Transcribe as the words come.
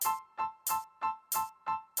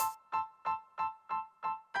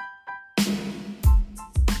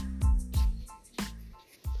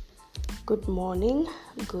Good morning,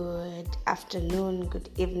 good afternoon, good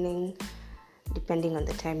evening, depending on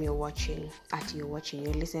the time you're listening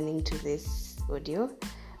to this audio.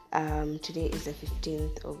 Today is the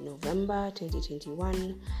 15th of November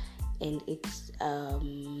 2021, and it's how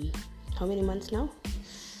many months now?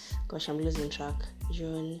 Gosh, I'm losing track.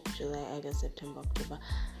 June, July, August, September, October,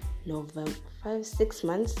 November, 6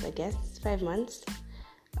 months, I guess, 5 months.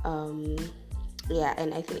 And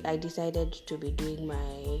I think I decided to be doing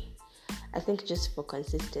just for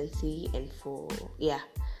consistency and I'll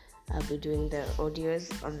be doing the audios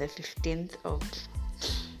on the 15th of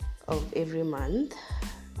every month.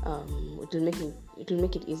 It will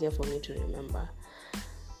make it easier for me to remember,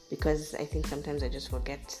 because I think sometimes I just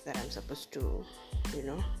forget that I'm supposed to,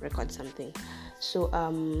 record something. So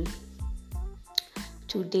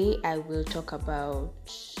today I will talk about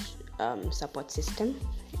support system,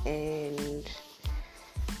 and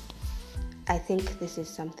I think this is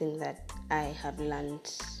something that I have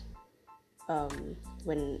learned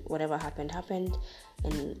when whatever happened,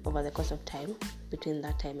 and over the course of time, between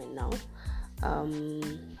that time and now.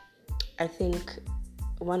 I think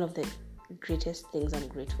one of the greatest things I'm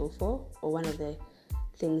grateful for, or one of the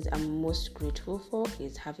things I'm most grateful for,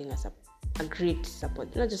 is having a great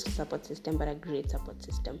support, not just a support system, but a great support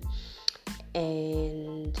system.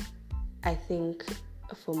 And I think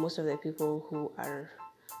for most of the people who are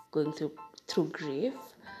going through grief,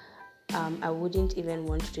 I wouldn't even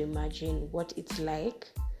want to imagine what it's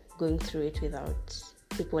like going through it without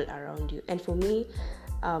people around you. And for me,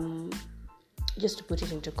 just to put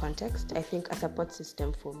it into context, I think a support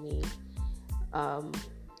system for me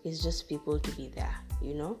is just people to be there.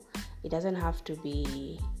 It doesn't have to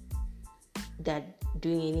be that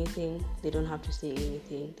doing anything. They don't have to say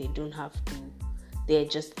anything. They're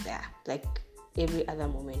just there. Like every other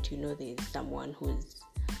moment, there's someone who's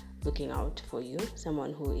looking out for you,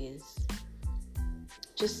 someone who is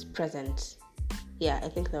just present. I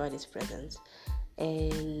think the word is presence.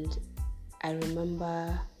 And I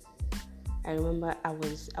remember I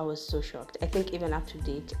was so shocked. I think even up to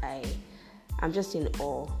date, I'm just in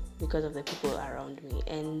awe because of the people around me.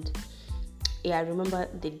 And I remember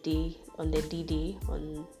the day, on the D-Day,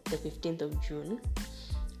 on the 15th of June,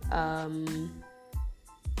 I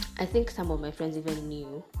think some of my friends even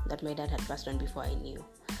knew that my dad had passed on before I knew.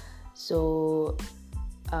 So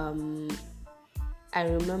I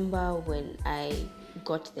remember when I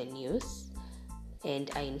got the news and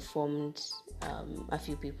I informed a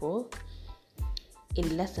few people,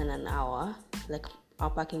 in less than an hour, like, our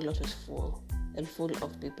parking lot was full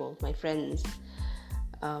of people, my friends,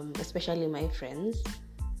 especially my friends.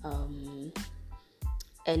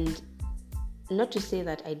 And not to say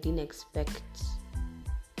that I didn't expect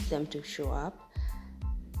them to show up,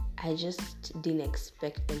 I just didn't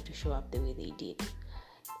expect them to show up the way they did.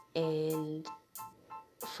 And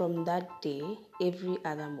from that day, every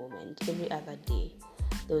other day,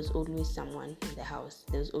 there was always someone in the house.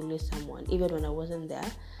 There was always someone, even when I wasn't there,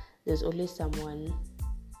 there's always someone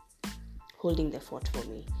holding the fort for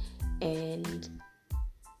me. And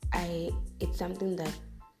it's something that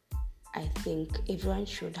I think everyone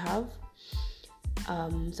should have.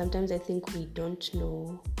 Sometimes I think we don't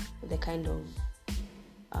know the kind of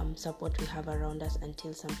support we have around us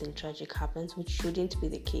until something tragic happens, which shouldn't be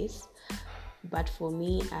the case. But for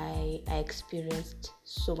me, I experienced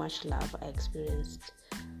so much love. I experienced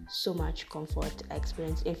so much comfort.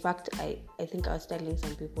 In fact, I think I was telling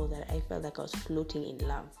some people that I felt like I was floating in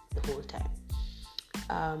love the whole time,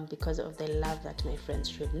 because of the love that my friends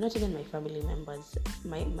showed. Not even my family members,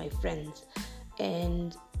 my friends.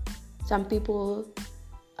 And some people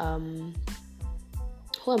who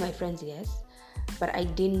are my friends, yes, but I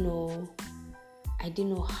didn't know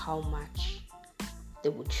how much they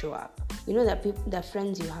would show up. That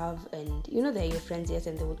friends you have, and they're your friends, yes,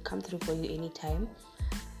 and they would come through for you anytime.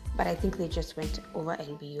 But I think they just went over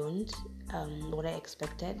and beyond what I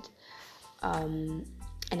expected. And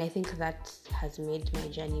I think that has made my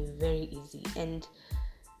journey very easy. And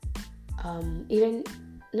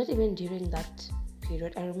not even during that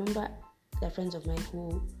period, I remember the friends of mine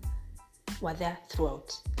who were there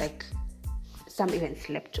throughout. Like, some even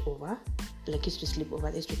slept over, like used to sleep over.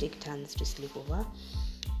 They used to take turns to sleep over.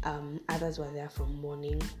 Others were there from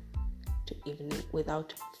morning to evening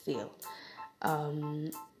without fail.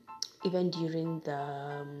 Even during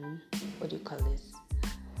the what do you call this?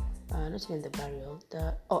 Not even the burial.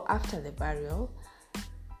 After the burial,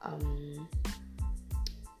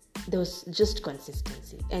 there was just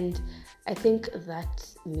consistency, and I think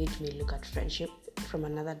that made me look at friendship from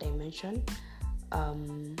another dimension.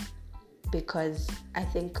 Because I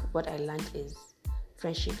think what I learned is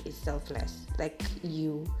friendship is selfless. Like,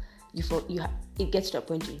 you it gets to a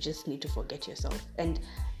point you just need to forget yourself. And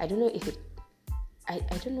I don't know if I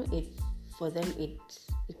don't know if for them it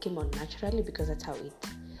came out naturally, because that's how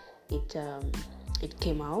it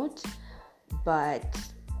came out. But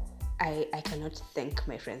I cannot thank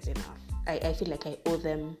my friends enough. I feel like I owe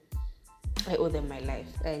them my life.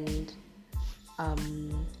 And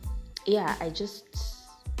I just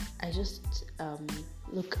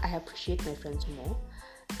look, I appreciate my friends more.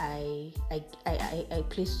 I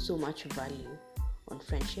place so much value on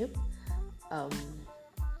friendship.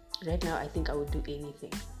 Right now I think I would do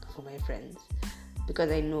anything for my friends,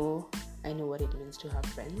 because I know what it means to have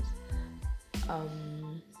friends.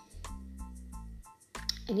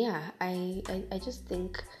 And yeah, I just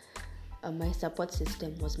think my support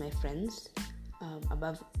system was my friends,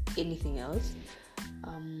 above anything else,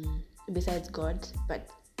 besides God. But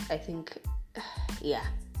I think,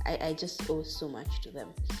 I just owe so much to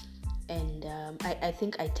them. And I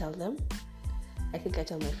think I tell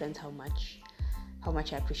my friends how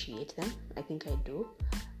much I appreciate them. I think I do.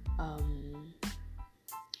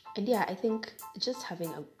 And yeah, I think just having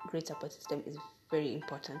a great support system is very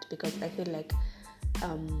important, because I feel like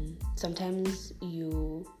sometimes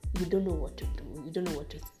you don't know what to do, you don't know what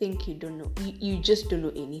to think, you just don't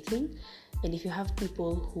know anything. And if you have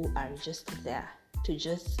people who are just there to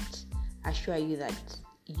just assure you that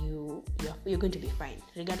you're going to be fine,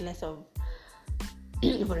 regardless of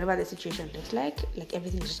whatever the situation looks like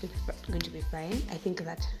everything is just going to be fine, I think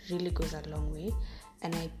that really goes a long way.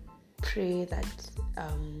 And I pray that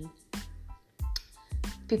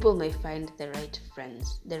people may find the right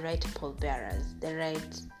friends, the right pallbearers, the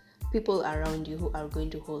right people around you who are going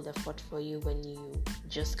to hold the fort for you when you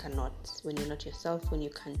just cannot, when you're not yourself, when you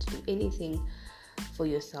can't do anything for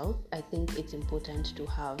yourself. I think it's important to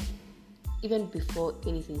have, even before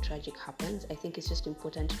anything tragic happens, I think it's just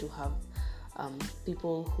important to have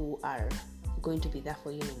people who are going to be there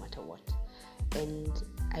for you no matter what. And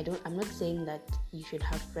I'm not saying that you should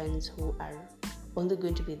have friends who are only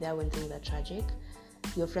going to be there when things are tragic.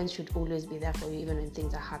 Your friends should always be there for you, even when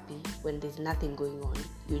things are happy, when there's nothing going on.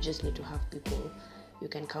 You just need to have people you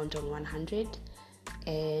can count on 100.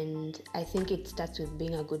 And I think it starts with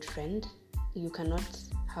being a good friend. You cannot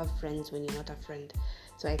have friends when you're not a friend.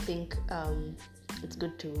 So I think it's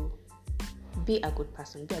good to be a good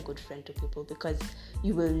person, be a good friend to people, because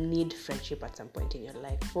you will need friendship at some point in your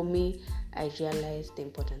life. For me, I realized the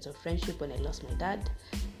importance of friendship when I lost my dad,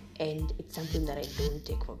 and it's something that I don't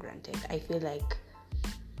take for granted. I feel like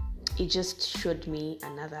it just showed me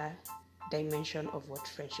another dimension of what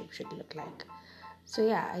friendship should look like. So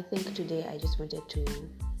yeah, I think today I just wanted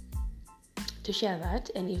to share that.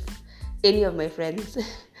 And if any of my friends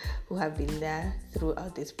who have been there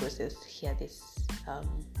throughout this process hear this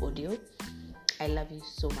audio, I love you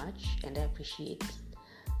so much, and I appreciate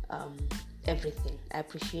everything. I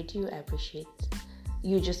appreciate you. I appreciate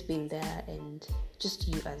you just being there, and just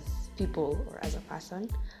you as people or as a person.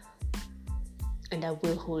 And I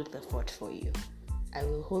will hold the fort for you. I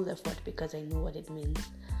will hold the fort because I know what it means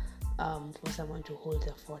for someone to hold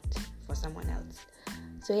the fort for someone else.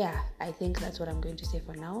 So yeah, I think that's what I'm going to say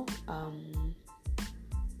for now.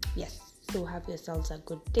 Yes, so have yourselves a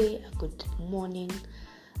good day, a good morning,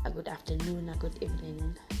 a good afternoon, a good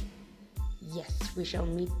evening. Yes, we shall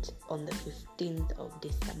meet on the 15th of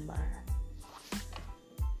December.